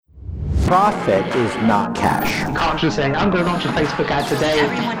profit is not cash. You can't just say, I'm going to launch a Facebook ad today.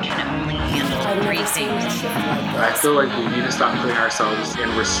 Everyone can only handle three things. I feel like we need to stop putting ourselves in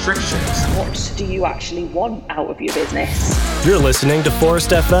restrictions. What do you actually want out of your business? You're listening to Forest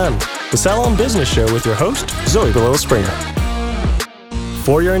FM, the Salon Business Show with your host, Zoe Galil Springer.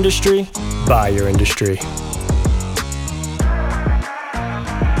 For your industry, by your industry.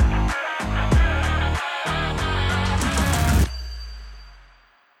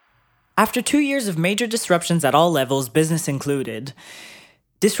 After 2 years of major disruptions at all levels, business included,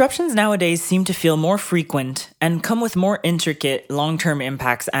 disruptions nowadays seem to feel more frequent and come with more intricate long-term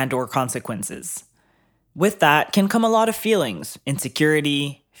impacts and/or consequences. With that can come a lot of feelings,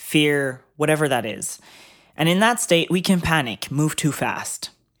 insecurity, fear, whatever that is. And in that state, we can panic, move too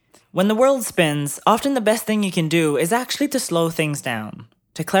fast. When the world spins, often the best thing you can do is actually to slow things down,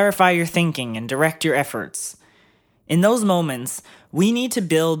 to clarify your thinking and direct your efforts. In those moments, we need to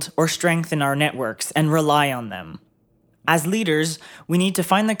build or strengthen our networks and rely on them. As leaders, we need to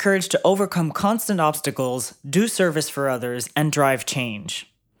find the courage to overcome constant obstacles, do service for others, and drive change.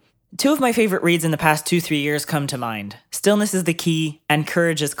 Two of my favorite reads in the past 2-3 years come to mind. Stillness is the Key and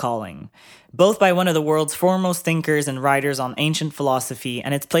Courage is Calling, both by one of the world's foremost thinkers and writers on ancient philosophy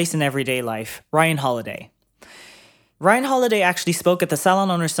and its place in everyday life, Ryan Holiday. Ryan Holiday actually spoke at the Salon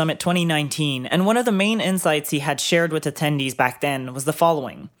Owners Summit 2019, and one of the main insights he had shared with attendees back then was the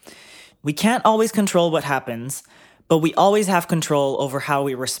following. We can't always control what happens, but we always have control over how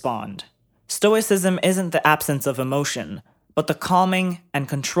we respond. Stoicism isn't the absence of emotion, but the calming and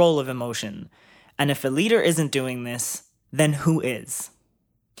control of emotion. And if a leader isn't doing this, then who is?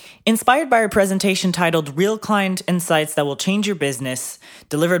 Inspired by a presentation titled Real Client Insights That Will Change Your Business,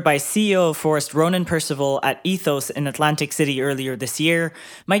 delivered by CEO of Forest Ronan Percival at Ethos in Atlantic City earlier this year,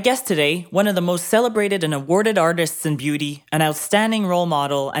 my guest today, one of the most celebrated and awarded artists in beauty, an outstanding role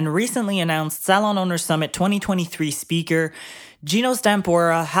model, and recently announced Salon Owners Summit 2023 speaker, Gino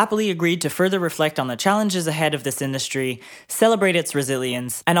Stampora happily agreed to further reflect on the challenges ahead of this industry, celebrate its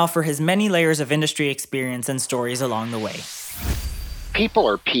resilience, and offer his many layers of industry experience and stories along the way. People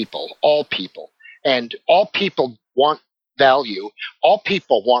are people, and all people want value. All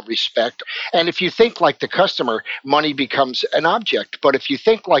people want respect. And if you think like the customer, money becomes an object. But if you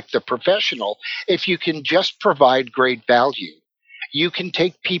think like the professional, if you can just provide great value, you can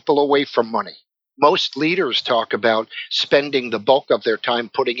take people away from money. Most leaders talk about spending the bulk of their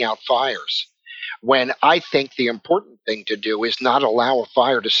time putting out fires, when I think the important thing to do is not allow a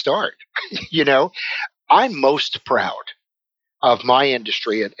fire to start. You know, I'm most proud of my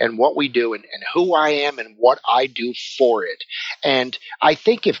industry and what we do and who I am and what I do for it. And I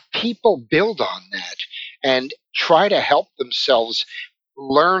think if people build on that and try to help themselves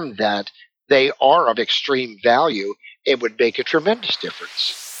learn that they are of extreme value, it would make a tremendous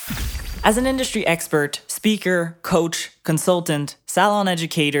difference. As an industry expert, speaker, coach, consultant, salon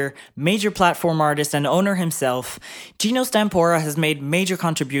educator, major platform artist, and owner himself, Gino Stampora has made major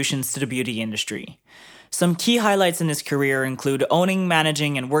contributions to the beauty industry. Some key highlights in his career include owning,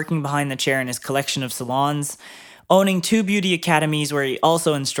 managing, and working behind the chair in his collection of salons, owning 2 beauty academies where he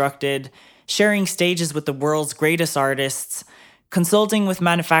also instructed, sharing stages with the world's greatest artists, consulting with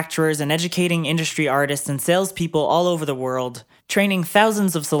manufacturers and educating industry artists and salespeople all over the world, training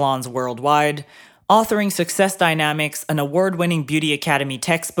thousands of salons worldwide, authoring Success Dynamics, an award-winning beauty academy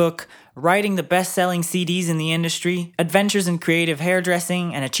textbook, writing the best-selling CDs in the industry, adventures in creative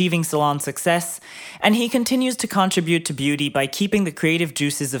hairdressing, and achieving salon success, and he continues to contribute to beauty by keeping the creative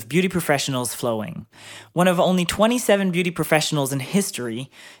juices of beauty professionals flowing. One of only 27 beauty professionals in history,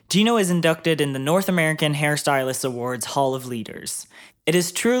 Gino is inducted in the North American Hairstylist Awards Hall of Leaders. It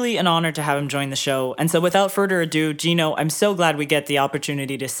is truly an honor to have him join the show, and so without further ado, Gino, I'm so glad we get the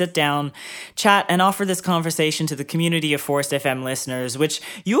opportunity to sit down, chat, and offer this conversation to the community of Forest FM listeners, which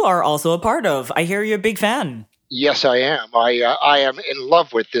you are also a part of. I hear you're a big fan. Yes, I am. I am in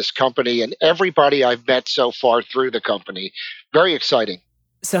love with this company and everybody I've met so far through the company. Very exciting.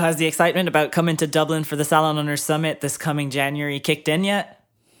 So has the excitement about coming to Dublin for the Salon Owners Summit this coming January kicked in yet?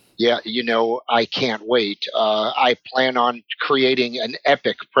 Yeah, you know, I can't wait. I plan on creating an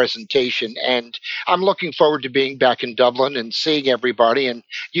epic presentation, and I'm looking forward to being back in Dublin and seeing everybody. And,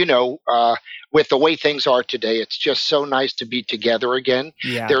 you know, with the way things are today, it's just so nice to be together again.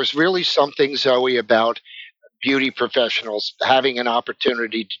 Yeah. There's really something, Zoe, about beauty professionals having an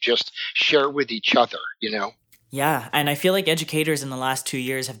opportunity to just share with each other, you know? Yeah, and I feel like educators in the last 2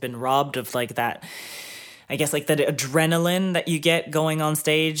 years have been robbed of like that, I guess, like the adrenaline that you get going on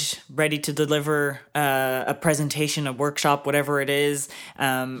stage, ready to deliver a presentation, a workshop, whatever it is.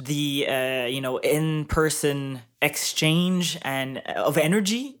 The in-person exchange and of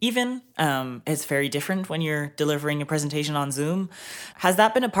energy even is very different when you're delivering a presentation on Zoom. Has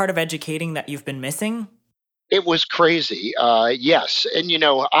that been a part of educating that you've been missing? It was crazy, yes. And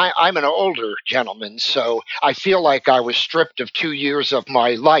I'm an older gentleman, so I feel like I was stripped of 2 years of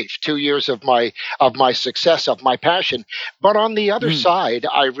my life, 2 years of my success, of my passion. But on the other side,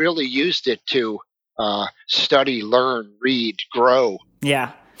 I really used it to study, learn, read, grow.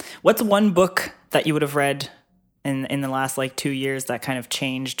 Yeah. What's one book that you would have read in the last 2 years that kind of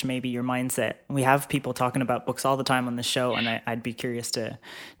changed maybe your mindset? We have people talking about books all the time on the show, and I'd be curious to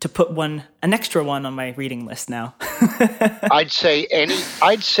put an extra one on my reading list now. I'd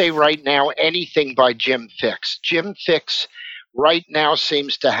say right now anything by Jim Fixx. Jim Fixx right now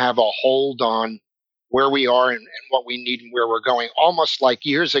seems to have a hold on where we are and what we need and where we're going. Almost like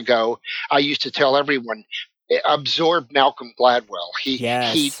years ago, I used to tell everyone, absorb Malcolm Gladwell.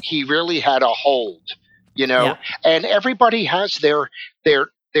 He really had a hold. And everybody has their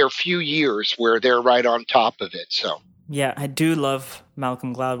few years where they're right on top of it. So yeah, I do love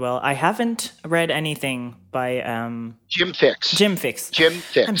Malcolm Gladwell. I haven't read anything by Jim Fixx. Jim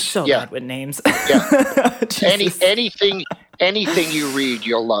Fixx. I'm so bad with names. Yeah. anything you read,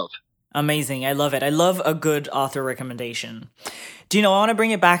 you'll love. Amazing. I love it. I love a good author recommendation. I want to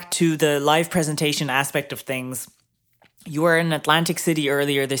bring it back to the live presentation aspect of things. You were in Atlantic City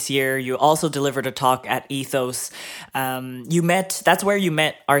earlier this year. You also delivered a talk at Ethos. That's where you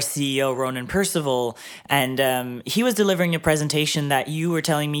met our CEO, Ronan Percival, and he was delivering a presentation that you were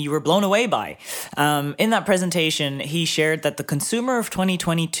telling me you were blown away by. In that presentation, he shared that the consumer of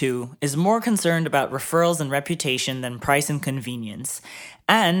 2022 is more concerned about referrals and reputation than price and convenience,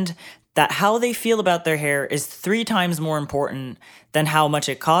 and that how they feel about their hair is 3 times more important than how much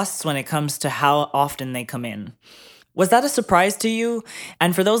it costs when it comes to how often they come in. Was that a surprise to you?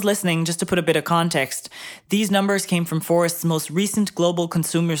 And for those listening, just to put a bit of context, these numbers came from Forrest's most recent global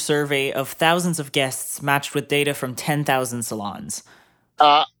consumer survey of thousands of guests matched with data from 10,000 salons.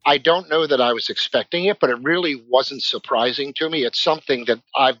 I don't know that I was expecting it, but it really wasn't surprising to me. It's something that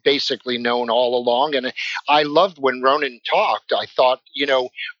I've basically known all along. And I loved when Ronan talked. I thought,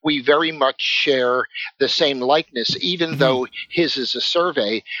 we very much share the same likeness, even though his is a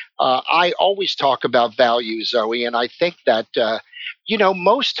survey. I always talk about value, Zoe, and I think that,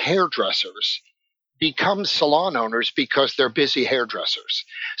 most hairdressers become salon owners because they're busy hairdressers.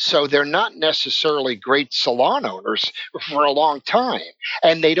 So they're not necessarily great salon owners for a long time,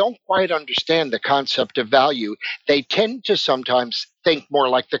 and they don't quite understand the concept of value. They tend to sometimes think more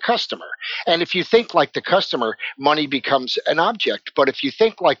like the customer. And if you think like the customer, money becomes an object. But if you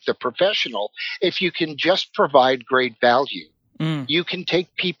think like the professional, if you can just provide great value, you can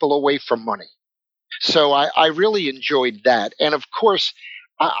take people away from money. So I really enjoyed that. And of course,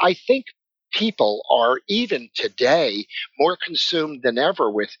 I think people are even today more consumed than ever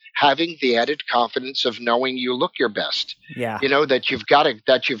with having the added confidence of knowing you look your best. Yeah. That you've got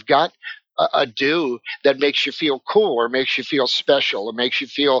a do that makes you feel cool or makes you feel special or makes you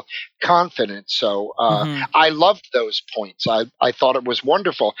feel confident. So I loved those points. I thought it was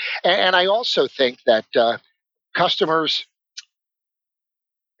wonderful. And I also think that customers,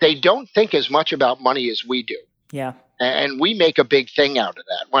 they don't think as much about money as we do. Yeah. And we make a big thing out of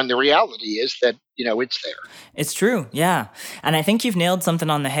that when the reality is that, it's there. It's true. Yeah. And I think you've nailed something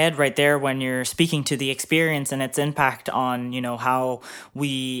on the head right there when you're speaking to the experience and its impact on, how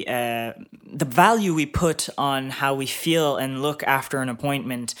we, the value we put on how we feel and look after an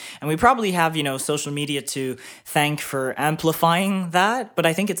appointment. And we probably have, social media to thank for amplifying that. But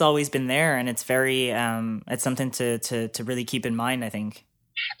I think it's always been there, and it's very, it's something to really keep in mind, I think.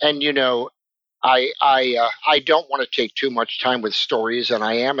 And, I don't want to take too much time with stories, and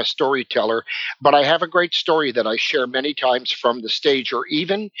I am a storyteller, but I have a great story that I share many times from the stage or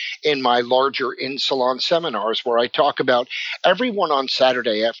even in my larger in-salon seminars where I talk about everyone on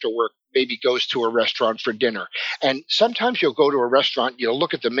Saturday after work maybe goes to a restaurant for dinner. And sometimes you'll go to a restaurant, you'll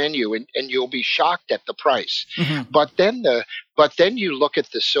look at the menu and you'll be shocked at the price. But then you look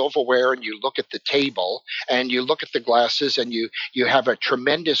at the silverware and you look at the table and you look at the glasses and you have a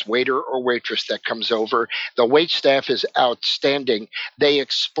tremendous waiter or waitress that comes over. The wait staff is outstanding. They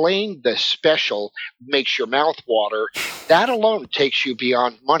explain the special, makes your mouth water. That alone takes you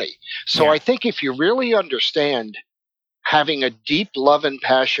beyond money. So I think if you really understand having a deep love and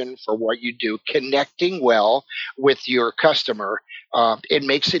passion for what you do, connecting well with your customer, it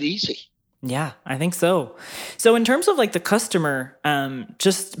makes it easy. Yeah, I think so. So in terms of the customer,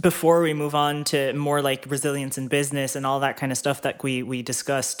 just before we move on to more resilience in business and all that kind of stuff that we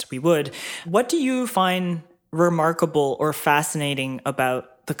discussed, what do you find remarkable or fascinating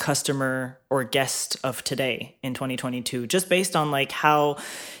about the customer or guest of today in 2022, just based on like how,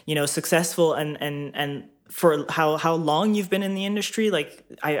 successful and for how long you've been in the industry? Like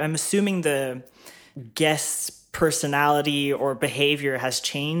I'm assuming the guest's personality or behavior has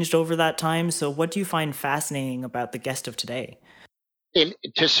changed over that time. So what do you find fascinating about the guest of today?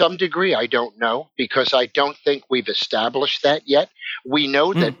 To some degree, I don't know, because I don't think we've established that yet. We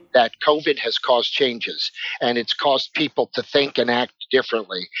know that COVID has caused changes, and it's caused people to think and act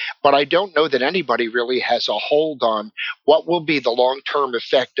differently. But I don't know that anybody really has a hold on what will be the long-term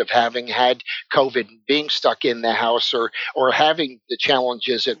effect of having had COVID, being stuck in the house, or having the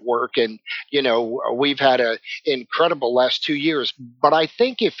challenges at work. And, we've had an incredible last 2 years. But I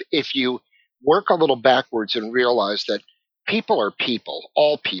think if you work a little backwards and realize that people are people,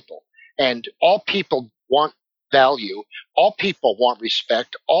 and all people want value. All people want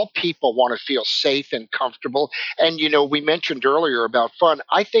respect. All people want to feel safe and comfortable. And, we mentioned earlier about fun.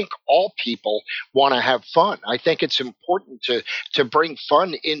 I think all people want to have fun. I think it's important to bring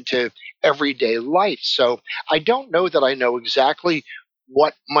fun into everyday life. So I don't know that I know exactly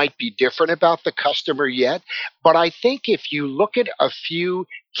what might be different about the customer yet, but I think if you look at a few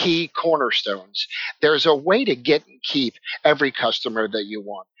key cornerstones, there's a way to get and keep every customer that you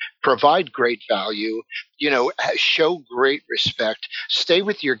want. Provide great value, show great respect, stay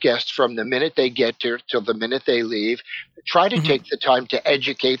with your guests from the minute they get there till the minute they leave. Try to take the time to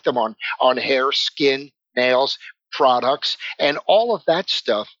educate them on hair, skin, nails, products, and all of that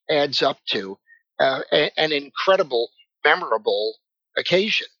stuff adds up to an incredible, memorable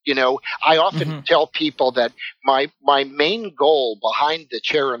occasion. I often tell people that my main goal behind the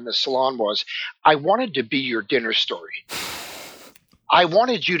chair in the salon was I wanted to be your dinner story. I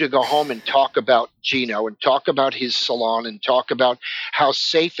wanted you to go home and talk about Gino and talk about his salon and talk about how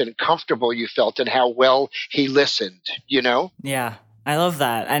safe and comfortable you felt and how well he listened, Yeah, I love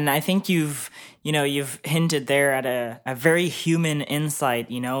that. And I think you've hinted there at a very human insight,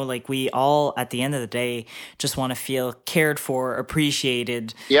 like we all at the end of the day just want to feel cared for,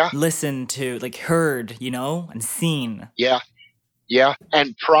 appreciated, listened to, like heard, and seen. Yeah.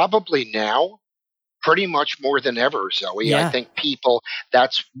 And probably now, pretty much more than ever, Zoe. Yeah. I think people,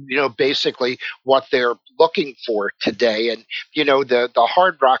 that's, basically what they're looking for today. And, the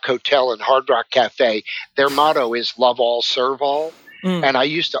Hard Rock Hotel and Hard Rock Cafe, their motto is love all, serve all. And I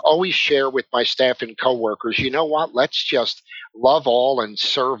used to always share with my staff and coworkers, you know what, let's just love all and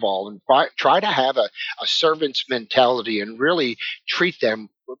serve all and try to have a servant's mentality and really treat them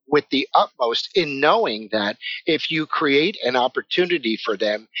with the utmost, in knowing that if you create an opportunity for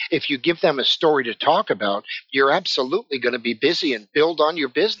them, if you give them a story to talk about, you're absolutely going to be busy and build on your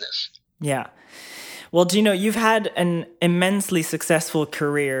business. Yeah. Well, Gino, you've had an immensely successful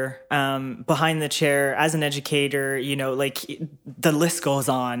career behind the chair as an educator, like the list goes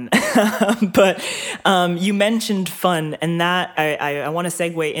on. But you mentioned fun, and that I want to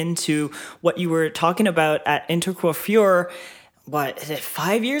segue into what you were talking about at Intercoiffure. What is it,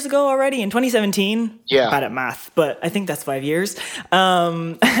 5 years ago already, in 2017? Yeah. Bad at math, but I think that's 5 years.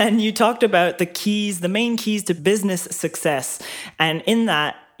 And you talked about the main keys to business success. And in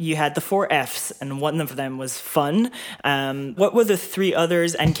that, you had the 4 F's, and one of them was fun. What were the 3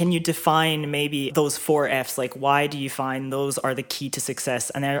 others? And can you define maybe those 4 F's? Like, why do you find those are the key to success?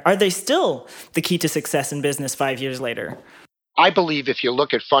 And are they still the key to success in business 5 years later? I believe if you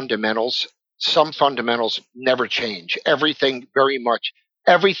look at fundamentals, some fundamentals never change. Everything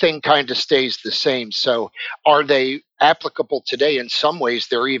kind of stays the same. So are they applicable today? In some ways,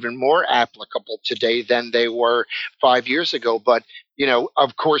 they're even more applicable today than they were 5 years ago. But,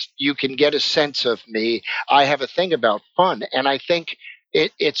 of course, you can get a sense of me. I have a thing about fun. And I think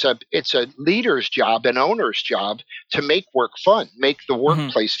it's a leader's job, an owner's job, to make work fun, make the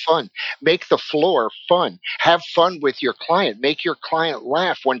workplace fun, make the floor fun, have fun with your client, make your client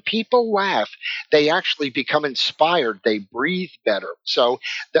laugh. When people laugh, they actually become inspired. They breathe better. So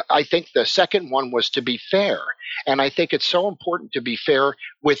I think the second one was to be fair. And I think it's so important to be fair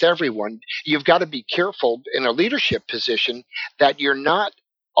with everyone. You've got to be careful in a leadership position that you're not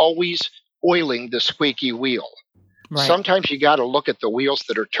always oiling the squeaky wheel. Right. Sometimes you got to look at the wheels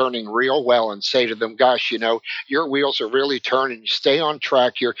that are turning real well and say to them, gosh, your wheels are really turning. Stay on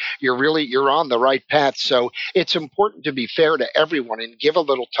track. You're on the right path. So it's important to be fair to everyone and give a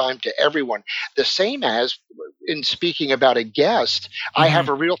little time to everyone. The same as in speaking about a guest, I have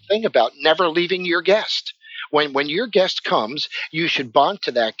a real thing about never leaving your guest. When your guest comes, you should bond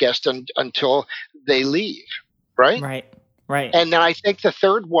to that guest until they leave. Right? Right. And then I think the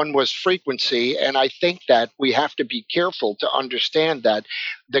third one was frequency. And I think that we have to be careful to understand that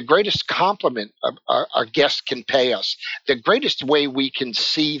the greatest compliment a guest can pay us, the greatest way we can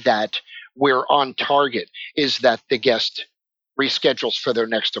see that we're on target is that the guest reschedules for their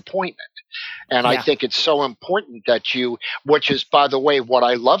next appointment. And I think it's so important that which is, by the way, what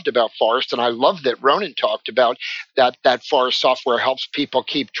I loved about Forrest, and I love that Ronan talked about that Forrest software helps people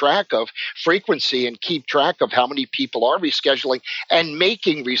keep track of frequency and keep track of how many people are rescheduling and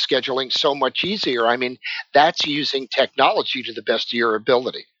making rescheduling so much easier. I mean, that's using technology to the best of your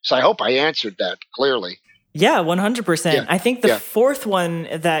ability. So I hope I answered that clearly. Yeah, 100%. Yeah. I think the fourth one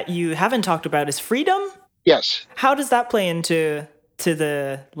that you haven't talked about is freedom. Yes. How does that play into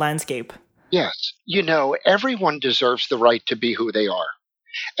the landscape? Yes. Everyone deserves the right to be who they are.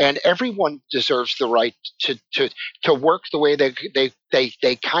 And everyone deserves the right to work the way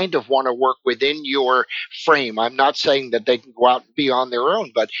they kind of want to work within your frame. I'm not saying that they can go out and be on their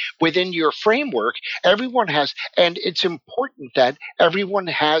own, but within your framework, everyone has, and it's important that everyone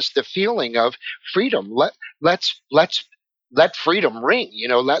has the feeling of freedom. Let freedom ring,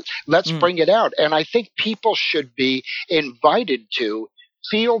 let's bring it out. And I think people should be invited to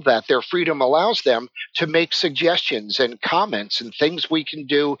feel that their freedom allows them to make suggestions and comments and things we can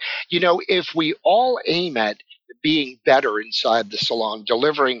do. If we all aim at being better inside the salon,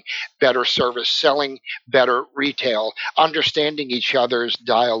 delivering better service, selling better retail, understanding each other's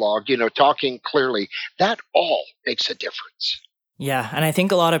dialogue, talking clearly, that all makes a difference. Yeah, and I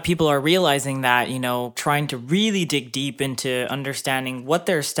think a lot of people are realizing that, trying to really dig deep into understanding what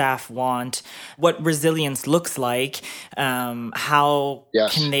their staff want, what resilience looks like, how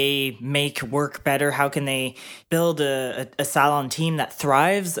can they make work better, how can they build a salon team that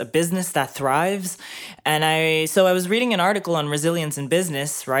thrives, a business that thrives. And I was reading an article on resilience in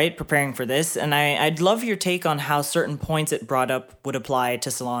business, right, preparing for this, and I'd love your take on how certain points it brought up would apply to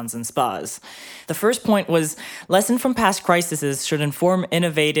salons and spas. The first point was, lesson from past crises should inform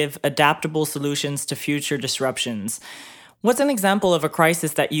innovative, adaptable solutions to future disruptions. What's an example of a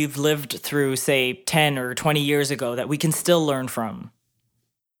crisis that you've lived through, say, 10 or 20 years ago that we can still learn from?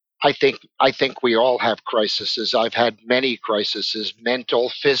 I think we all have crises. I've had many crises,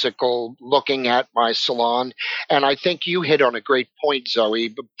 mental, physical, looking at my salon. And I think you hit on a great point, Zoe.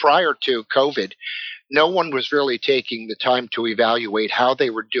 But prior to COVID, no one was really taking the time to evaluate how they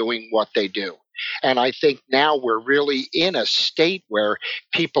were doing what they do. And I think now we're really in a state where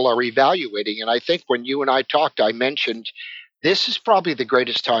people are evaluating. And I think when you and I talked, I mentioned this is probably the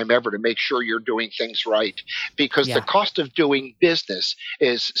greatest time ever to make sure you're doing things right, because the cost of doing business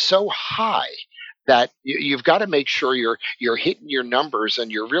is so high that you've got to make sure you're hitting your numbers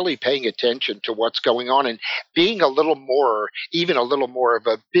and you're really paying attention to what's going on and being even a little more of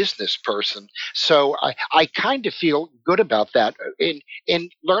a business person. So I kind of feel good about that. In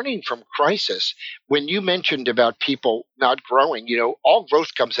learning from crisis, when you mentioned about people not growing, all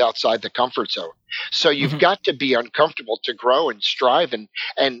growth comes outside the comfort zone. So you've got to be uncomfortable to grow and strive and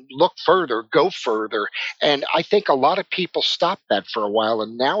look further, go further. And I think a lot of people stopped that for a while,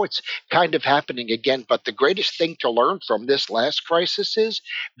 and now it's kind of happening again. But the greatest thing to learn from this last crisis is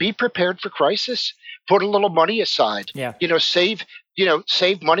be prepared for crisis. Put a little money aside. Yeah.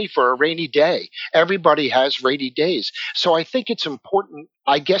 Save money for a rainy day. Everybody has rainy days. So I think it's important.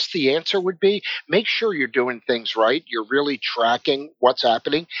 I guess the answer would be make sure you're doing things right. You're really tracking what's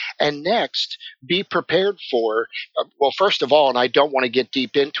happening. And next, be prepared for, first of all, and I don't want to get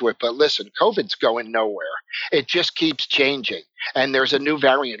deep into it, but listen, COVID's going nowhere. It just keeps changing. And there's a new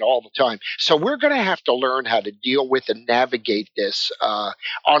variant all the time. So we're going to have to learn how to deal with and navigate this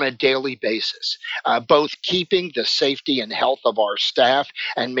on a daily basis, both keeping the safety and health of our staff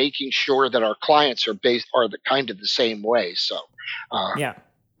and making sure that our clients are the kind of the same way. So,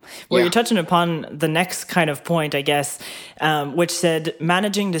 you're touching upon the next kind of point, I guess, which said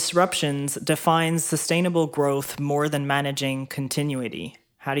managing disruptions defines sustainable growth more than managing continuity.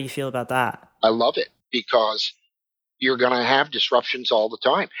 How do you feel about that? I love it, because you're going to have disruptions all the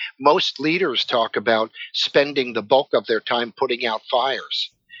time. Most leaders talk about spending the bulk of their time putting out fires,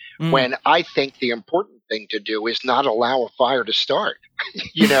 when I think the important thing to do is not allow a fire to start.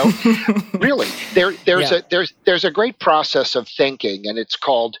 Really, there's a great process of thinking, and it's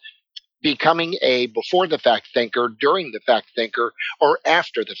called becoming a before the fact thinker, during the fact thinker, or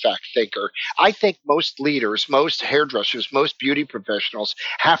after the fact thinker. I think most leaders, most hairdressers, most beauty professionals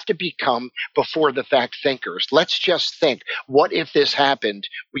have to become before the fact thinkers. Let's just think, what if this happened?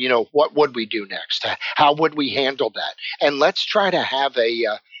 What would we do next? How would we handle that? And let's try to have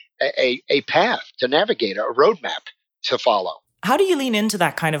a path to navigate, a roadmap to follow. How do you lean into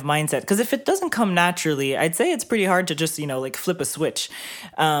that kind of mindset? Because if it doesn't come naturally, I'd say it's pretty hard to just, like flip a switch.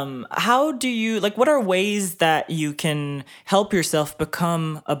 How do you, what are ways that you can help yourself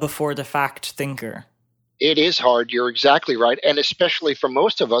become a before the fact thinker? It is hard. You're exactly right, and especially for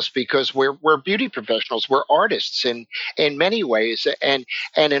most of us because we're beauty professionals. We're artists in many ways, and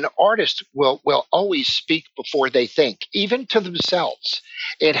an artist will always speak before they think, even to themselves.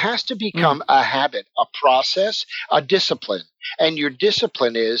 It has to become a habit, a process, a discipline. And your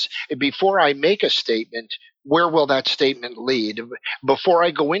discipline is, before I make a statement, where will that statement lead? Before I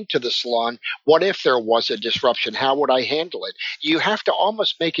go into the salon, what if there was a disruption? How would I handle it? You have to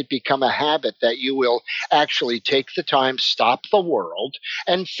almost make it become a habit that you will actually take the time, stop the world,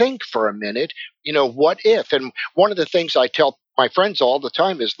 and think for a minute, what if? And one of the things I tell my friends all the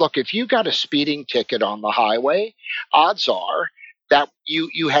time is, look, if you got a speeding ticket on the highway, odds are that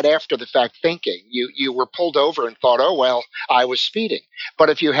you had after the fact thinking. You were pulled over and thought, oh, well, I was speeding. But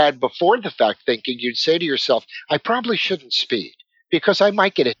if you had before the fact thinking, you'd say to yourself, I probably shouldn't speed because I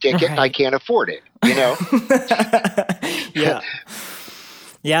might get a ticket and I can't afford it, Yeah.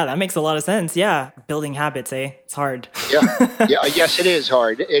 Yeah, that makes a lot of sense. Yeah. Building habits, It's hard. Yeah. Yes, it is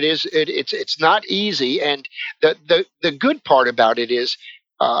hard. It is. It's not easy. And the good part about it is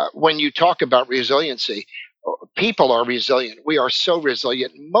when you talk about resiliency, people are resilient. We are so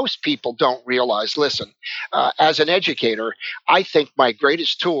resilient. Most people don't realize, listen, as an educator, I think my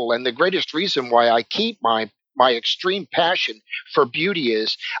greatest tool and the greatest reason why I keep my extreme passion for beauty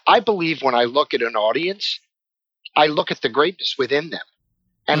is I believe when I look at an audience, I look at the greatness within them.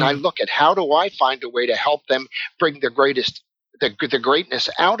 And I look at how do I find a way to help them bring the greatness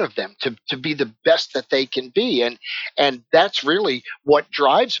out of them to be the best that they can be. And that's really what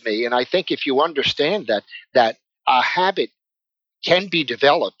drives me. And I think if you understand that a habit can be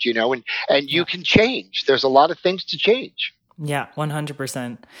developed, and you can change. There's a lot of things to change. Yeah,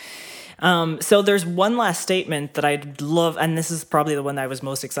 100%. So there's one last statement that I'd love, and this is probably the one that I was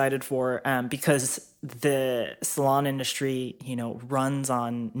most excited for, because the salon industry, runs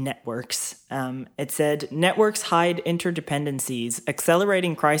on networks. It said, networks hide interdependencies,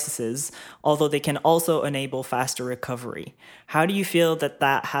 accelerating crises, although they can also enable faster recovery. How do you feel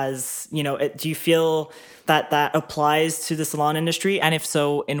that has, do you feel that applies to the salon industry? And if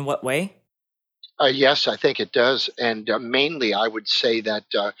so, in what way? Yes, I think it does. And mainly I would say that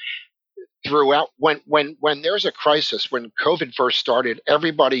throughout when there's a crisis, when COVID first started,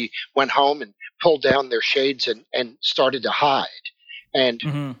 everybody went home and pulled down their shades and started to hide.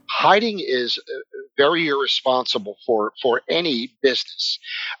 And hiding is very irresponsible for any business.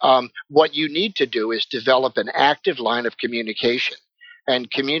 What you need to do is develop an active line of communication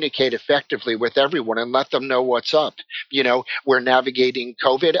and communicate effectively with everyone and let them know what's up. We're navigating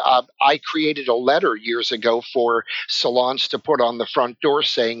COVID. I created a letter years ago for salons to put on the front door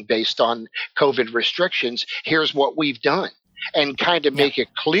saying, based on COVID restrictions, here's what we've done. And kind of make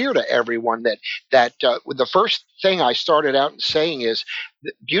it clear to everyone that the first thing I started out saying is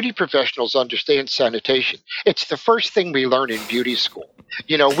beauty professionals understand sanitation. It's the first thing we learn in beauty school.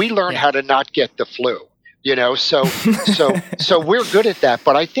 We learn how to not get the flu. So we're good at that.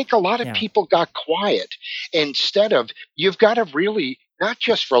 But I think a lot of people got quiet. Instead of, you've got to really not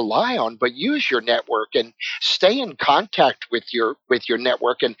just rely on, but use your network and stay in contact with your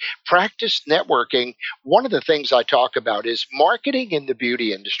network and practice networking. One of the things I talk about is marketing in the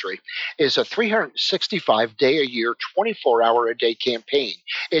beauty industry is a 365-day-a-year, 24-hour-a-day campaign.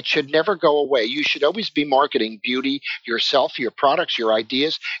 It should never go away. You should always be marketing beauty, yourself, your products, your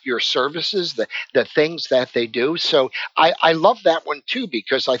ideas, your services, the things that they do. So I love that one too,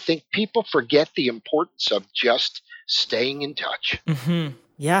 because I think people forget the importance of just staying in touch. Mm-hmm.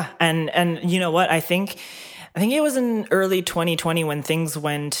 Yeah. And you know what? I think it was in early 2020 when things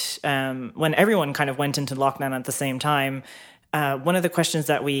went, when everyone kind of went into lockdown at the same time. One of the questions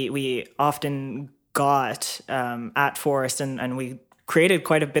that we often got at Forest, and we created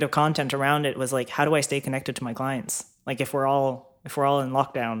quite a bit of content around it, was like, how do I stay connected to my clients? Like if we're all in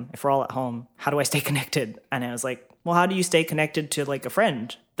lockdown, if we're all at home, how do I stay connected? And I was like, well, how do you stay connected to like a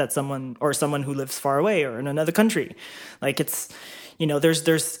friend that someone who lives far away or in another country? Like it's,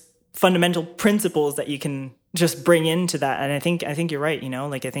 there's fundamental principles that you can just bring into that. And I think you're right.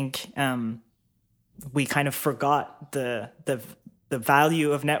 I think we kind of forgot the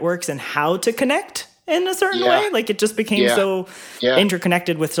value of networks and how to connect in a certain way. Like it just became so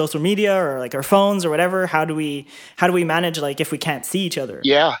interconnected with social media or like our phones or whatever. How do we manage like if we can't see each other?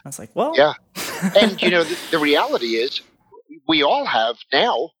 Yeah. I was like, well, yeah. And the reality is we all have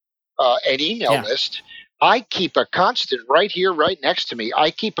now an email list, I keep a constant right here, right next to me.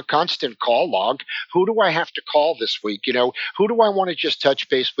 I keep a constant call log. Who do I have to call this week? Who do I want to just touch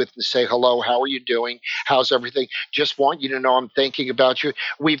base with and say, hello, how are you doing? How's everything? Just want you to know I'm thinking about you.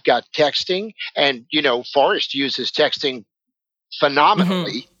 We've got texting, and, Forrest uses texting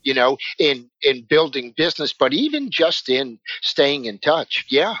phenomenally, in building business, but even just in staying in touch.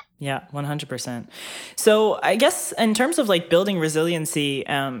 Yeah. Yeah, 100%. So I guess in terms of like building resiliency,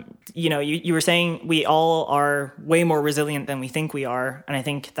 you were saying we all are way more resilient than we think we are. And I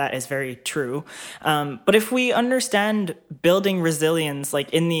think that is very true. But if we understand building resilience, like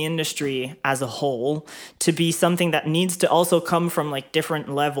in the industry as a whole, to be something that needs to also come from like different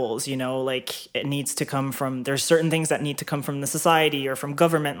levels, like it needs to come from, there's certain things that need to come from the society or from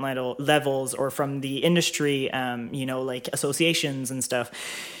government levels or from the industry, like associations and stuff.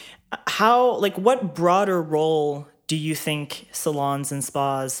 What broader role do you think salons and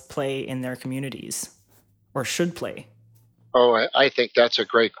spas play in their communities or should play? Oh, I think that's a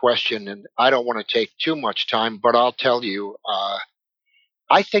great question. And I don't want to take too much time, but I'll tell you,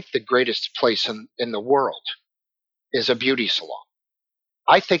 I think the greatest place in the world is a beauty salon.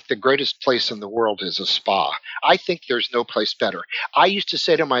 I think the greatest place in the world is a spa. I think there's no place better. I used to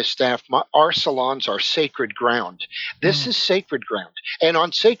say to my staff, our salons are sacred ground. This is sacred ground. And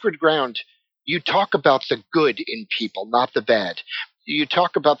on sacred ground, you talk about the good in people, not the bad. You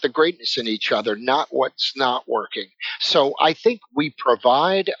talk about the greatness in each other, not what's not working. So I think we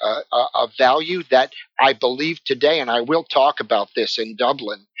provide a value that I believe today, and I will talk about this in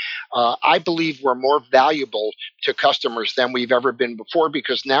Dublin, I believe we're more valuable to customers than we've ever been before,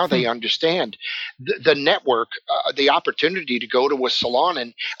 because now they understand the network, the opportunity to go to a salon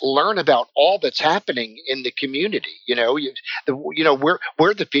and learn about all that's happening in the community.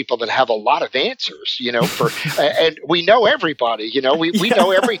 We're the people that have a lot of answers, and we know everybody, we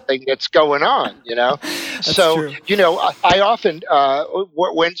know everything that's going on, That's so, true. I often,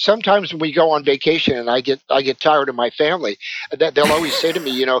 sometimes when we go on vacation and I get tired of my family, they'll always say to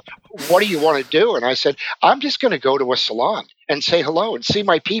me, what do you want to do? And I said, I'm just going to go to a salon and say hello and see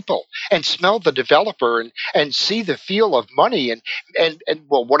my people and smell the developer and see the feel of money. And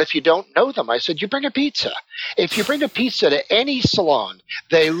well, what if you don't know them? I said, you bring a pizza. If you bring a pizza to any salon,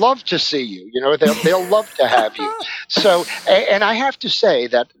 they love to see you. They'll love to have you. So, and I have to say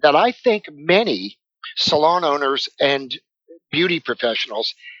that I think many salon owners and beauty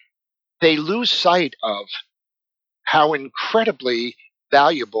professionals, they lose sight of how incredibly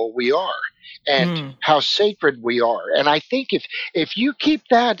valuable we are and how sacred we are. And I think if you keep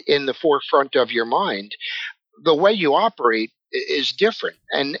that in the forefront of your mind, the way you operate is different.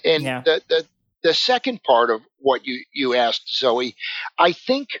 And Yeah. the second part of what you asked, Zoe, I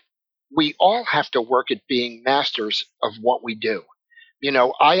think we all have to work at being masters of what we do.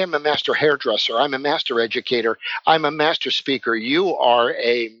 I am a master hairdresser. I'm a master educator. I'm a master speaker. You are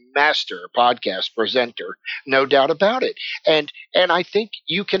a master podcast presenter, no doubt about it. And I think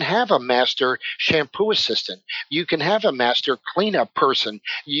you can have a master shampoo assistant. You can have a master cleanup person.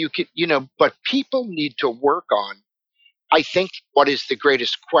 You can, but people need to work on, I think, what is the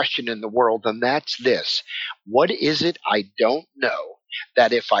greatest question in the world, and that's this: what is it I don't know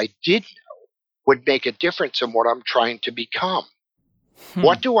that if I did know would make a difference in what I'm trying to become?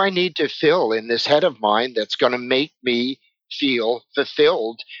 What do I need to fill in this head of mine that's going to make me feel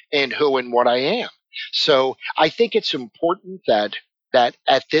fulfilled in who and what I am? So I think it's important that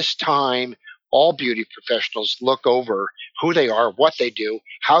at this time, all beauty professionals look over who they are, what they do,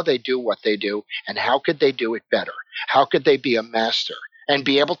 how they do what they do, and how could they do it better? How could they be a master? And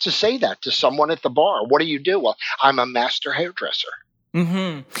be able to say that to someone at the bar. What do you do? Well, I'm a master hairdresser.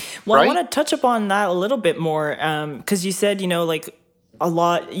 Well, Right? I want to touch upon that a little bit more because you said, a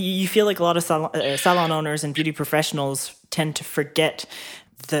lot, you feel like a lot of salon owners and beauty professionals tend to forget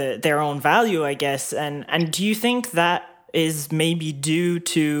their own value, I guess. And do you think that is maybe due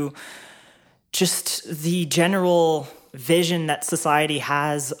to just the general vision that society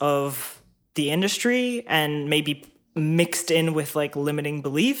has of the industry and maybe mixed in with like limiting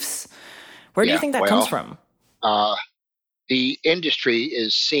beliefs? Where do you think that comes from? The industry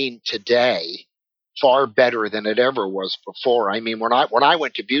is seen today far better than it ever was before. I mean, when I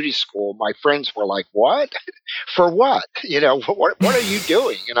went to beauty school, my friends were like, "What? For what? What are you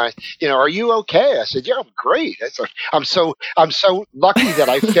doing?" And are you okay? I said, "Yeah, I'm great." I'm so lucky that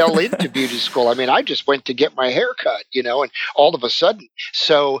I fell into beauty school. I mean, I just went to get my hair cut, and all of a sudden.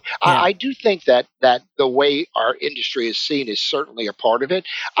 So I do think that the way our industry is seen is certainly a part of it.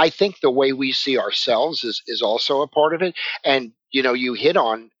 I think the way we see ourselves is also a part of it. And you hit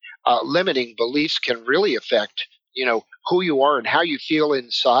on limiting beliefs can really affect who you are and how you feel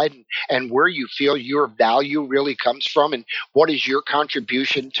inside, and where you feel your value really comes from, and what is your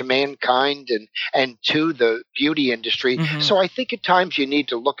contribution to mankind and to the beauty industry. So I think at times you need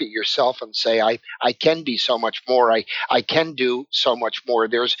to look at yourself and say, I can be so much more. I can do so much more.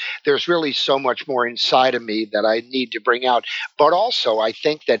 There's really so much more inside of me that I need to bring out. But also I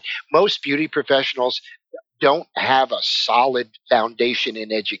think that most beauty professionals don't have a solid foundation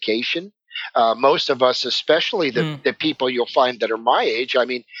in education. Most of us, especially the people you'll find that are my age, I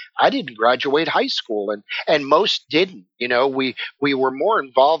mean, I didn't graduate high school, and most didn't. We were more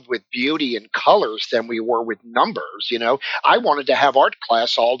involved with beauty and colors than we were with numbers. I wanted to have art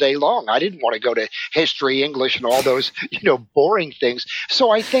class all day long. I didn't want to go to history, English, and all those boring things. So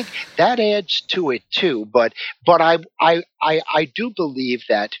I think that adds to it too. But I do believe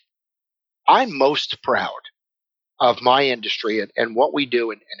that I'm most proud of my industry and what we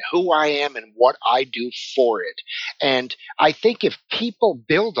do and who I am and what I do for it. And I think if people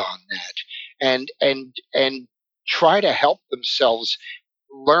build on that and try to help themselves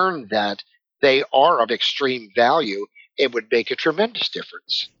learn that they are of extreme value, it would make a tremendous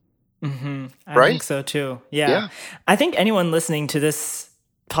difference. I think so too. Yeah. I think anyone listening to this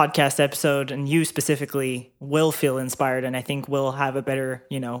podcast episode, and you specifically, will feel inspired, and I think will have a better,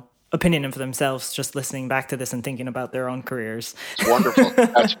 opinion of themselves just listening back to this and thinking about their own careers. It's wonderful.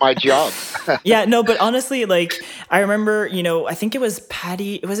 That's my job. Yeah, no, but honestly, I remember, I think it was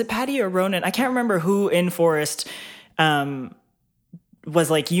Patty, was it Patty or Ronan? I can't remember who in Forest was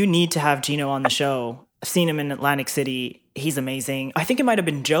like, you need to have Gino on the show. I've seen him in Atlantic City. He's amazing. I think it might have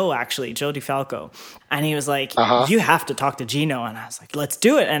been Joe, actually, Joe DeFalco. And he was like, you have to talk to Gino. And I was like, let's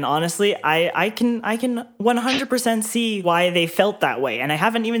do it. And honestly, I can 100% see why they felt that way. And I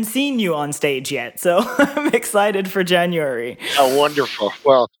haven't even seen you on stage yet. So I'm excited for January. Oh, wonderful.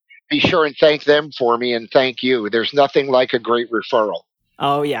 Well, be sure and thank them for me, and thank you. There's nothing like a great referral.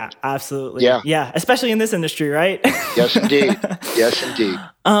 Oh, yeah, absolutely. Yeah. Especially in this industry, right? Yes, indeed. Yes, indeed.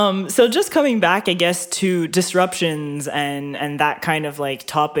 So just coming back, I guess, to disruptions and that kind of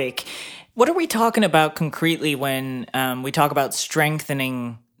topic, what are we talking about concretely when we talk about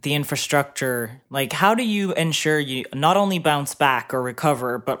strengthening the infrastructure? How do you ensure you not only bounce back or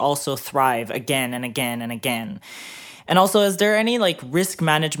recover, but also thrive again and again and again? And also, is there any risk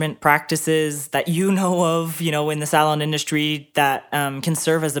management practices that you know of, in the salon industry that can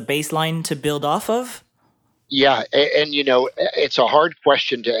serve as a baseline to build off of? Yeah, and it's a hard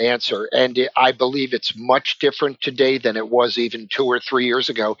question to answer, and I believe it's much different today than it was even 2 or 3 years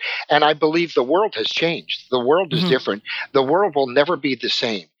ago. And I believe the world has changed. The world is different. The world will never be the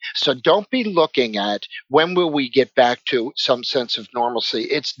same. So don't be looking at when will we get back to some sense of normalcy.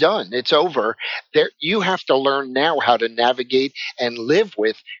 It's done. It's over. You have to learn now how to navigate and live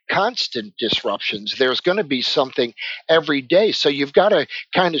with constant disruptions. There's going to be something every day. So you've got to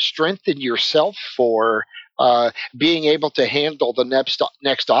kind of strengthen yourself for being able to handle the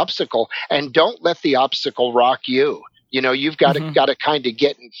next obstacle, and don't let the obstacle rock you. You've got to kind of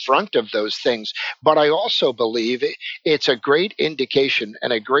get in front of those things. But I also believe it's a great indication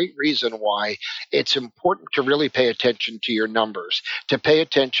and a great reason why it's important to really pay attention to your numbers, to pay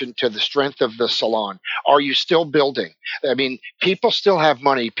attention to the strength of the salon. Are you still building? I mean, people still have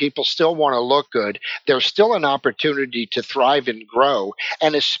money. People still want to look good. There's still an opportunity to thrive and grow.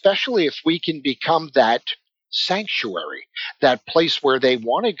 And especially if we can become that sanctuary, that place where they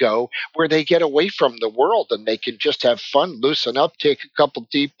want to go, where they get away from the world and they can just have fun, loosen up, take a couple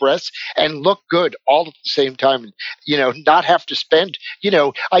deep breaths, and look good all at the same time. Not have to spend,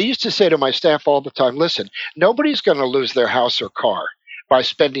 I used to say to my staff all the time, listen, nobody's going to lose their house or car by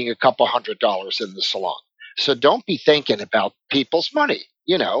spending a couple $100 in the salon. So don't be thinking about people's money.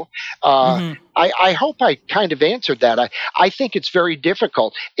 I hope I kind of answered that. I think it's very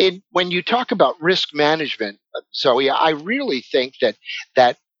difficult. When you talk about risk management, Zoe, I really think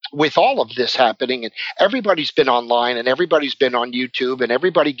that with all of this happening, and everybody's been online and everybody's been on YouTube and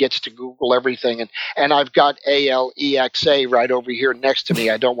everybody gets to Google everything, and I've got Alexa right over here next to me.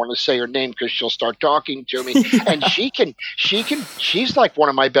 I don't want to say her name because she'll start talking to me, and she's like one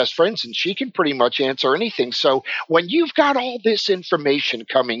of my best friends, and she can pretty much answer anything. So when you've got all this information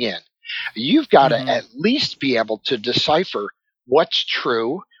coming in, you've got to at least be able to decipher what's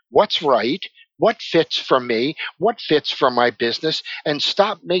true, what's right, what fits for me, what fits for my business, and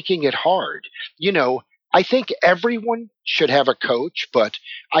stop making it hard. I think everyone should have a coach, but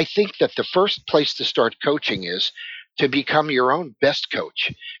I think that the first place to start coaching is to become your own best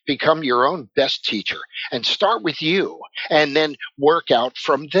coach, become your own best teacher, and start with you, and then work out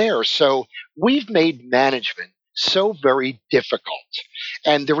from there. So we've made management so very difficult.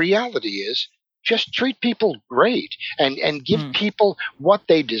 And the reality is, just treat people great and give people what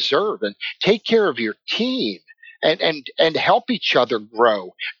they deserve and take care of your team and help each other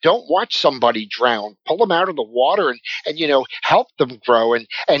grow. Don't watch somebody drown. Pull them out of the water and help them grow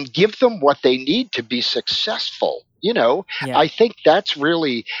and give them what they need to be successful. I think that's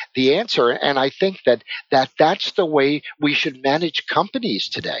really the answer. And I think that's the way we should manage companies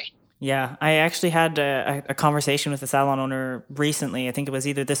today. Yeah, I actually had a conversation with a salon owner recently. I think it was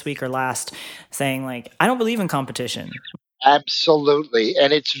either this week or last, saying like, I don't believe in competition. Absolutely.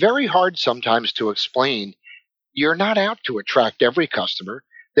 And it's very hard sometimes to explain. You're not out to attract every customer.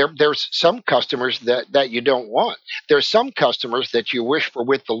 There's some customers that you don't want. There's some customers that you wish were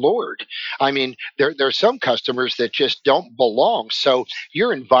with the Lord. I mean, there's some customers that just don't belong. So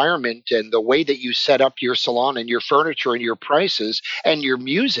your environment and the way that you set up your salon and your furniture and your prices and your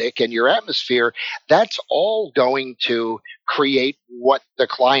music and your atmosphere, that's all going to create what the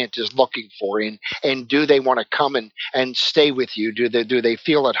client is looking for. And do they want to come and stay with you? Do they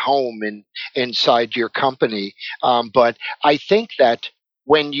feel at home inside your company? But I think that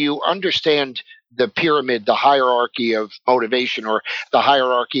when you understand the pyramid, the hierarchy of motivation or the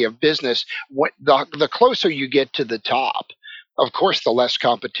hierarchy of business, the closer you get to the top, of course, the less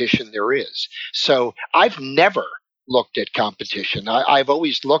competition there is. So I've never looked at competition. I've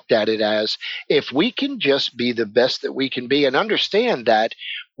always looked at it as if we can just be the best that we can be and understand that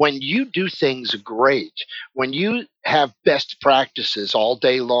when you do things great, when you have best practices all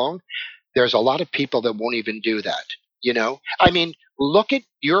day long, there's a lot of people that won't even do that. I mean, look at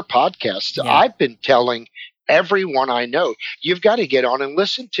your podcast. Yeah. I've been telling everyone I know, you've got to get on and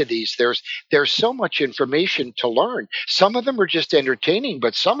listen to these. There's so much information to learn. Some of them are just entertaining,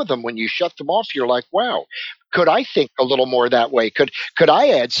 but some of them, when you shut them off, you're like, wow, could I think a little more that way? Could I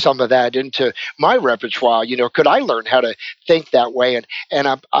add some of that into my repertoire? Could I learn how to think that way? And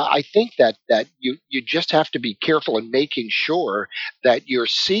I think that you just have to be careful in making sure that you're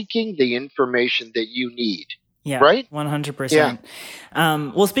seeking the information that you need. Yeah, right? 100%. Yeah.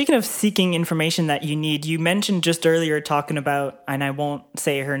 Well, speaking of seeking information that you need, you mentioned just earlier talking about, and I won't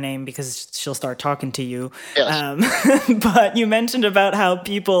say her name because she'll start talking to you, yes. But you mentioned about how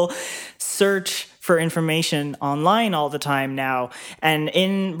people search for information online all the time now. And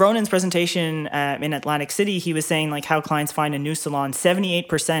in Ronan's presentation in Atlantic City, he was saying like how clients find a new salon,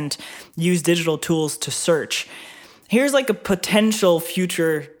 78% use digital tools to search. Here's like a potential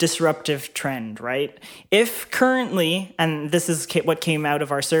future disruptive trend, right? If currently, and this is what came out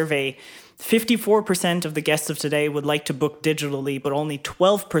of our survey, 54% of the guests of today would like to book digitally, but only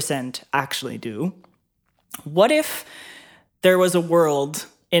 12% actually do. What if there was a world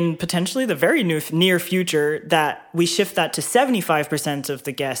in potentially the very near future that we shift that to 75% of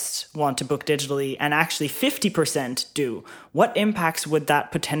the guests want to book digitally and actually 50% do? What impacts would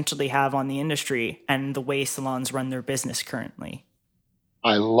that potentially have on the industry and the way salons run their business currently?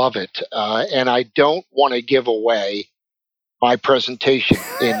 I love it. And I don't want to give away my presentation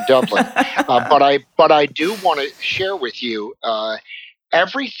in Dublin, but I do want to share with you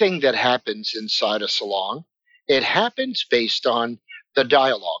everything that happens inside a salon. It happens based on the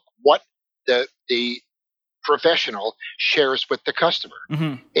dialogue, what the professional shares with the customer.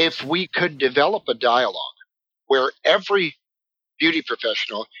 Mm-hmm. If we could develop a dialogue where every beauty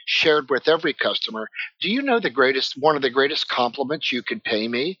professional shared with every customer, do you know one of the greatest compliments you could pay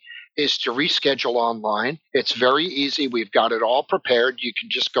me is to reschedule online. It's very easy. We've got it all prepared. You can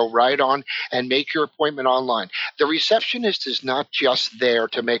just go right on and make your appointment online. The receptionist is not just there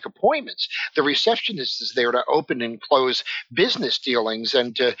to make appointments. The receptionist is there to open and close business dealings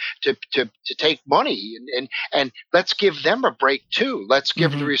and to take money. And let's give them a break too. Let's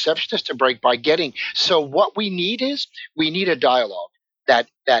give the receptionist a break by getting. So what we need a dialogue that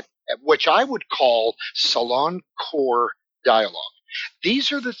which I would call salon core dialogue.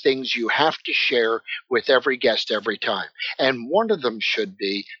 These are the things you have to share with every guest every time. And one of them should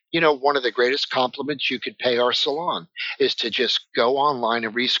be, one of the greatest compliments you could pay our salon is to just go online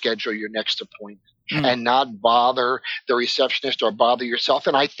and reschedule your next appointment and not bother the receptionist or bother yourself.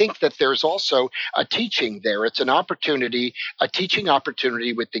 And I think that there's also a teaching there. It's a teaching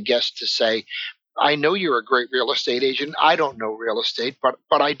opportunity with the guest to say, I know you're a great real estate agent. I don't know real estate, but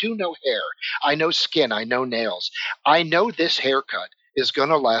I do know hair. I know skin. I know nails. I know this haircut is going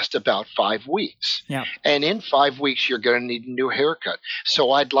to last about 5 weeks. Yeah. And in 5 weeks, you're going to need a new haircut.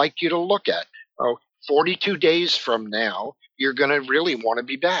 So I'd like you to look at 42 days from now, you're going to really want to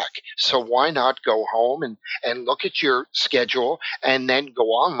be back. So why not go home and look at your schedule and then go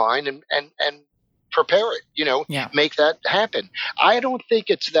online and prepare it, make that happen. I don't think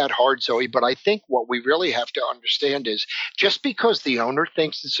it's that hard, Zoe, but I think what we really have to understand is just because the owner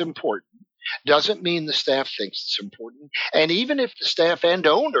thinks it's important Doesn't mean the staff thinks it's important. And even if the staff and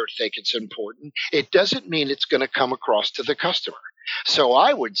owner think it's important, it doesn't mean it's going to come across to the customer. So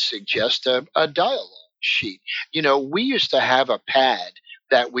I would suggest a dialogue sheet. We used to have a pad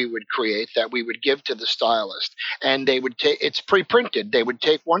that we would create that we would give to the stylist, and they would take, it's pre-printed, they would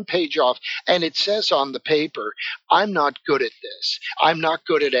take one page off, and it says on the paper, I'm not good at this. I'm not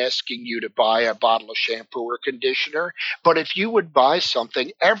good at asking you to buy a bottle of shampoo or conditioner, but if you would buy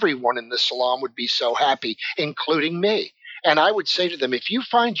something, everyone in the salon would be so happy, including me. And I would say to them, if you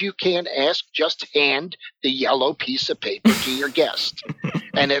find you can't ask, just hand the yellow piece of paper to your guest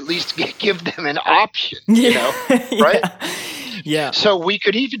and at least give them an option, right? Yeah. So we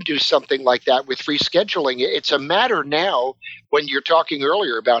could even do something like that with rescheduling. It's a matter now, when you're talking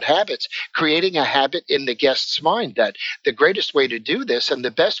earlier about habits, creating a habit in the guest's mind that the greatest way to do this and the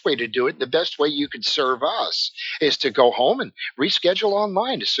best way to do it, the best way you can serve us is to go home and reschedule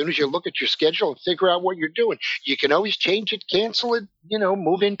online. As soon as you look at your schedule and figure out what you're doing, you can always change it, cancel it,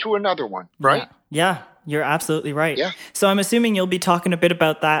 move into another one, right? Yeah. You're absolutely right. Yeah. So I'm assuming you'll be talking a bit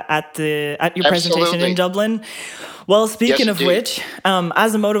about that at your presentation in Dublin. Well, speaking of which,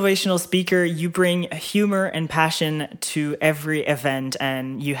 as a motivational speaker, you bring humor and passion to every event,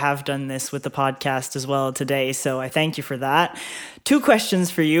 and you have done this with the podcast as well today. So I thank you for that. 2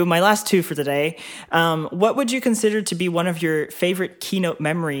 questions for you. My last 2 for today. What would you consider to be one of your favorite keynote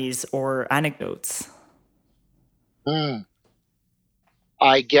memories or anecdotes?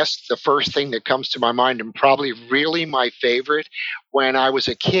 I guess the first thing that comes to my mind, and probably really my favorite, when I was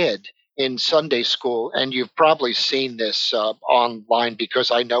a kid in Sunday school, and you've probably seen this online because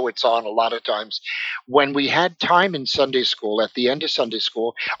I know it's on a lot of times. When we had time in Sunday school, at the end of Sunday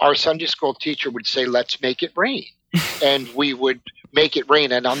school, our Sunday school teacher would say, "Let's make it rain." And we would make it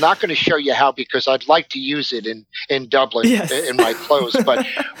rain. And I'm not going to show you how, because I'd like to use it in Dublin, yes, in my clothes, but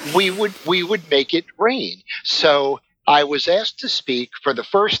we would make it rain. So I was asked to speak for the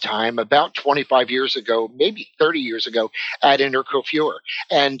first time about 25 years ago, maybe 30 years ago, at Intercoiffure.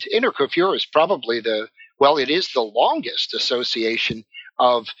 And Intercoiffure is probably it is the longest association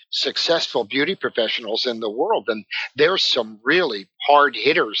of successful beauty professionals in the world. And there's some really hard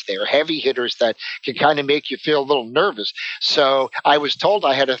hitters there, heavy hitters that can kind of make you feel a little nervous. So I was told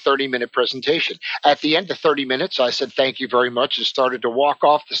I had a 30-minute presentation. At the end of 30 minutes, I said, "Thank you very much," and started to walk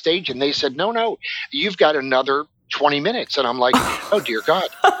off the stage. And they said, no, you've got another 20 minutes. And I'm like, oh, dear God,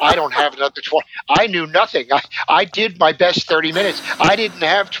 I don't have another 20. I knew nothing. I did my best 30 minutes. I didn't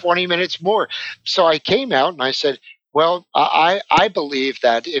have 20 minutes more. So I came out and I said, well, I believe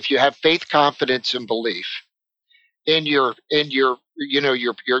that if you have faith, confidence, and belief in your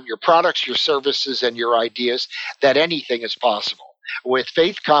products, your services, and your ideas, that anything is possible. With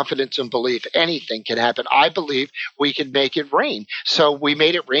faith, confidence, and belief, anything can happen. I believe we can make it rain. So we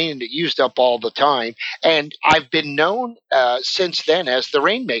made it rain, and it used up all the time. And I've been known since then as the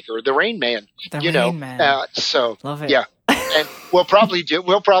Rainmaker, the Rain Man. So love it. Yeah. And we'll probably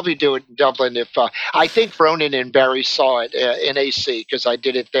do it in Dublin if I think Ronan and Barry saw it in AC, because I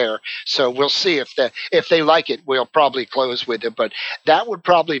did it there. So we'll see if they like it. We'll probably close with it. But that would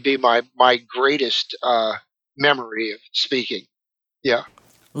probably be my greatest memory of speaking. Yeah.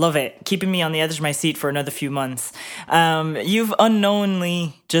 Love it. Keeping me on the edge of my seat for another few months. You've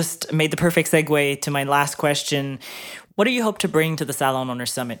unknowingly just made the perfect segue to my last question. What do you hope to bring to the Salon Owner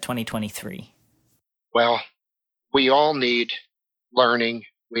Summit 2023? Well, we all need learning.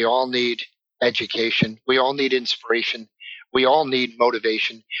 We all need education. We all need inspiration. We all need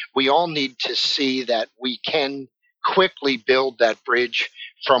motivation. We all need to see that we can quickly build that bridge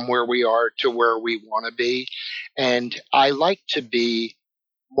from where we are to where we want to be. And I like to be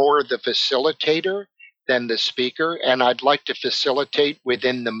more the facilitator than the speaker. And I'd like to facilitate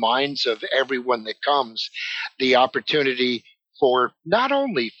within the minds of everyone that comes the opportunity for not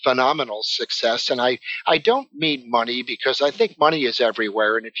only phenomenal success, and I don't mean money, because I think money is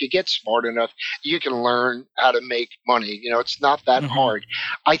everywhere. And if you get smart enough, you can learn how to make money. It's not that hard.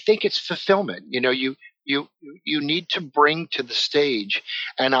 I think it's fulfillment. You need to bring to the stage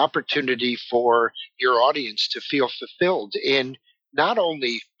an opportunity for your audience to feel fulfilled in not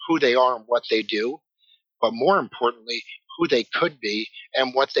only who they are and what they do, but more importantly, who they could be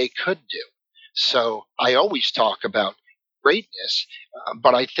and what they could do. So I always talk about greatness,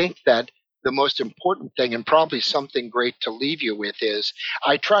 but I think that the most important thing, and probably something great to leave you with, is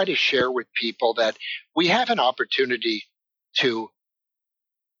I try to share with people that we have an opportunity to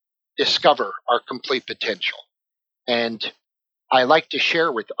discover our complete potential. And I like to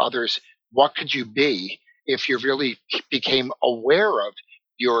share with others, what could you be if you really became aware of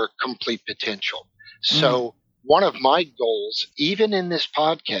your complete potential? So one of my goals, even in this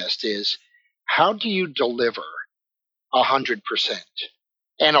podcast, is how do you deliver 100%?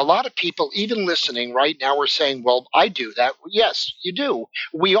 And a lot of people, even listening right now, are saying, well, I do that. Yes, you do.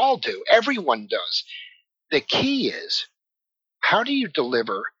 We all do. Everyone does. The key is, how do you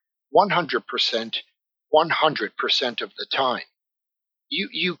deliver 100%, 100% of the time?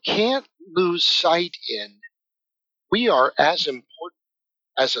 You can't lose sight in, we are as important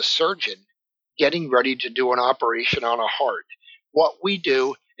as a surgeon getting ready to do an operation on a heart. What we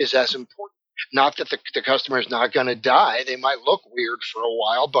do is as important. Not that the customer is not going to die. They might look weird for a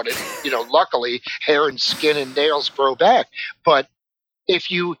while, but luckily hair and skin and nails grow back. But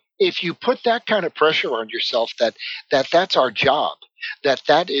if you put that kind of pressure on yourself, that's our job,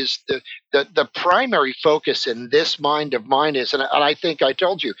 that is the primary focus in this mind of mine is, and I think I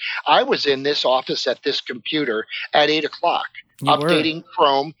told you, I was in this office at this computer at 8 o'clock, updating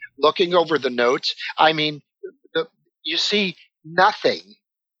Chrome, looking over the notes. I mean, you see, nothing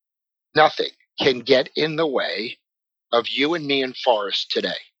can get in the way of you and me and Forrest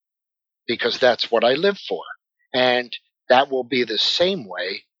today, because that's what I live for. And that will be the same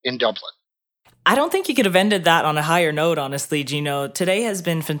way in Dublin. I don't think you could have ended that on a higher note, honestly, Gino. Today has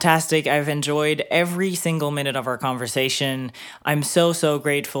been fantastic. I've enjoyed every single minute of our conversation. I'm so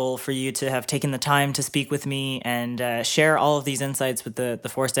grateful for you to have taken the time to speak with me and share all of these insights with the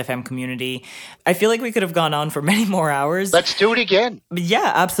Forest FM community. I feel like we could have gone on for many more hours. Let's do it again.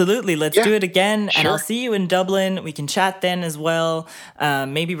 Yeah, absolutely. Let's do it again. Sure. And I'll see you in Dublin. We can chat then as well.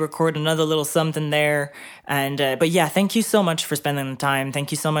 Maybe record another little something there. But yeah, thank you so much for spending the time. Thank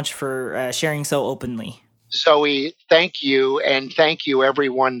you so much for sharing so openly. Zoe, thank you. And thank you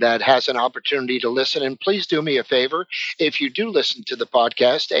everyone that has an opportunity to listen. And please do me a favor. If you do listen to the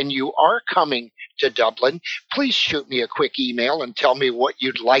podcast and you are coming to Dublin, please shoot me a quick email and tell me what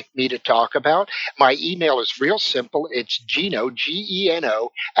you'd like me to talk about. My email is real simple. It's Gino,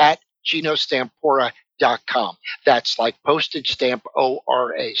 Geno, at GinoStampora.com. That's like postage stamp,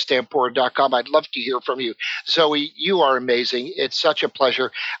 ORA, Stampora.com. I'd love to hear from you. Zoe, you are amazing. It's such a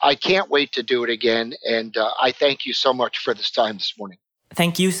pleasure. I can't wait to do it again. And I thank you so much for this time this morning.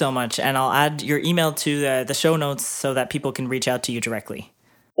 Thank you so much. And I'll add your email to the show notes so that people can reach out to you directly.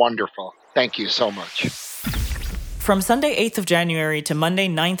 Wonderful. Thank you so much. From Sunday 8th of January to Monday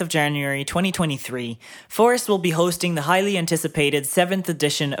 9th of January 2023, Forrest will be hosting the highly anticipated 7th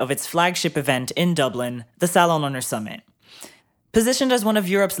edition of its flagship event in Dublin, the Salon Owner Summit. Positioned as one of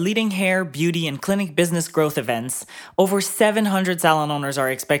Europe's leading hair, beauty, and clinic business growth events, over 700 salon owners are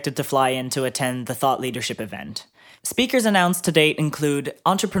expected to fly in to attend the thought leadership event. Speakers announced to date include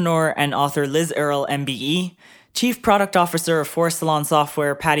entrepreneur and author Liz Earle, MBE, Chief Product Officer of Forrest Salon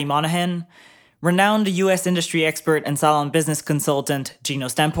Software Patty Monahan, renowned U.S. industry expert and salon business consultant Gino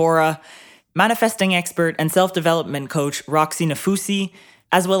Stampora, manifesting expert and self-development coach Roxy Nafusi,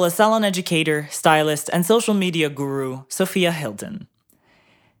 as well as salon educator, stylist, and social media guru Sophia Hilton.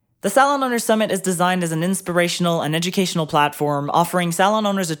 The Salon Owners Summit is designed as an inspirational and educational platform offering salon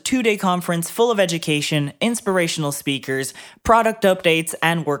owners a 2-day conference full of education, inspirational speakers, product updates,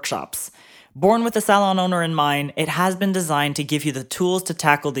 and workshops. Born with the salon owner in mind, it has been designed to give you the tools to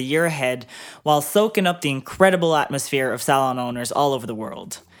tackle the year ahead while soaking up the incredible atmosphere of salon owners all over the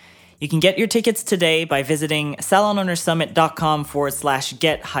world. You can get your tickets today by visiting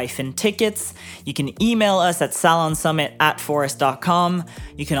salonownersummit.com/get-tickets. You can email us at salonsummit@forest.com.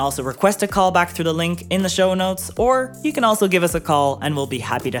 You can also request a call back through the link in the show notes, or you can also give us a call and we'll be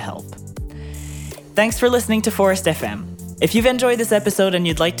happy to help. Thanks for listening to Forest FM. If you've enjoyed this episode and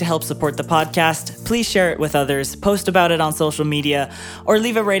you'd like to help support the podcast, please share it with others, post about it on social media, or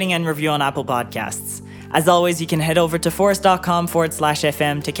leave a rating and review on Apple Podcasts. As always, you can head over to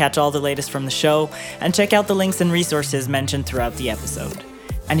forest.com/FM to catch all the latest from the show and check out the links and resources mentioned throughout the episode.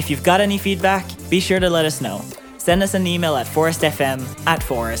 And if you've got any feedback, be sure to let us know. Send us an email at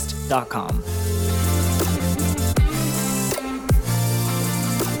forestfm@forest.com.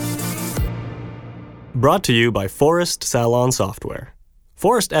 Brought to you by Forest Salon Software.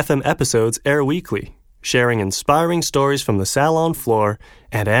 Forest FM episodes air weekly, sharing inspiring stories from the salon floor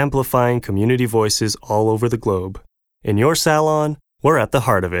and amplifying community voices all over the globe. In your salon, we're at the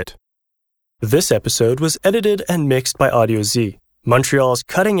heart of it. This episode was edited and mixed by Audio Z, Montreal's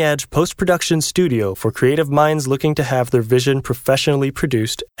cutting-edge post-production studio for creative minds looking to have their vision professionally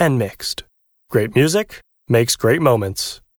produced and mixed. Great music makes great moments.